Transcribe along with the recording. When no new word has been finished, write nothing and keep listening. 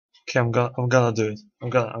Okay, I'm gonna do it. I'm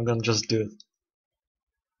gonna just do it.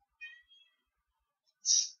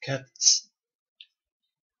 Let's get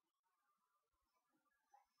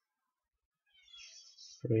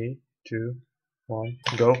 3, 2, 1,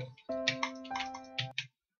 go.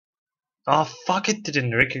 Ah, fuck, it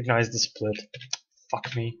didn't recognize the split.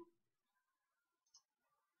 Fuck me.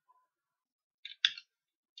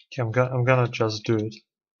 Okay, I'm gonna just do it.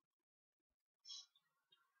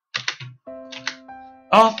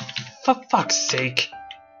 Oh, for fuck's sake.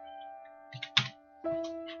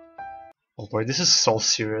 Oh boy, this is so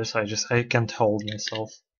serious. I can't hold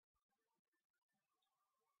myself.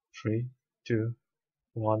 3, 2,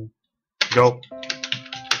 1, go.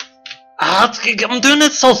 Ah, I'm doing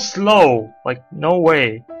it so slow. Like, no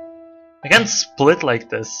way. I can't split like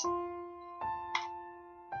this.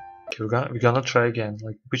 Okay, we're gonna try again.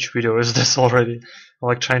 Like, which video is this already? I'm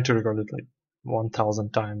like trying to record it like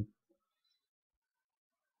 1000 times.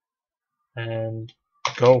 And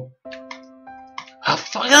go. Ah,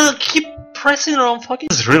 fuck, I keep pressing on fucking.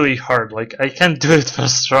 It's really hard. Like, I can't do it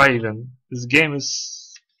first try even. This game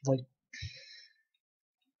is like,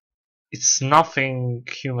 it's nothing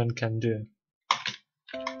human can do.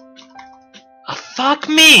 Ah, fuck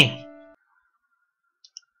me!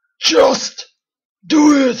 Just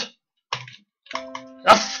do it!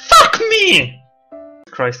 Ah, fuck me!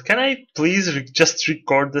 Christ, can I please just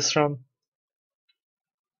record this run?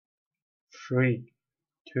 3,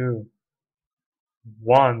 2,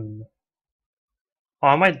 1. Oh,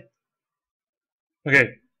 I might.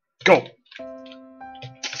 Okay, go!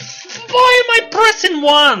 Why am I pressing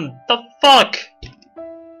 1? The fuck?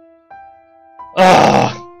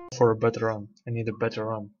 Ah! For a better run. I need a better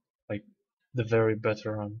run. Like, the very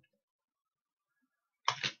better run.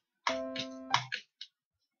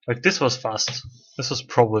 Like, this was fast. This was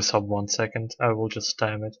probably sub 1 second. I will just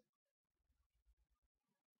time it.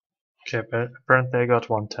 Okay, apparently I got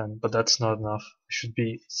 110, but that's not enough. It should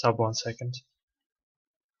be sub 1 second.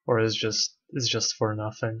 Or it's just for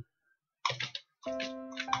nothing.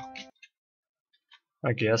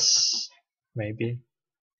 I guess. Maybe.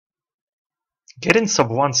 Getting sub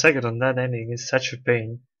 1 second on that ending is such a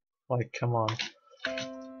pain. Like, come on.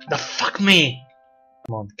 The fuck me!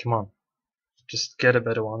 Come on. Just get a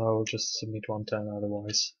better one, or I'll just submit 110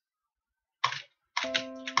 otherwise.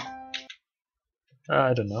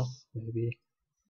 I don't know, maybe.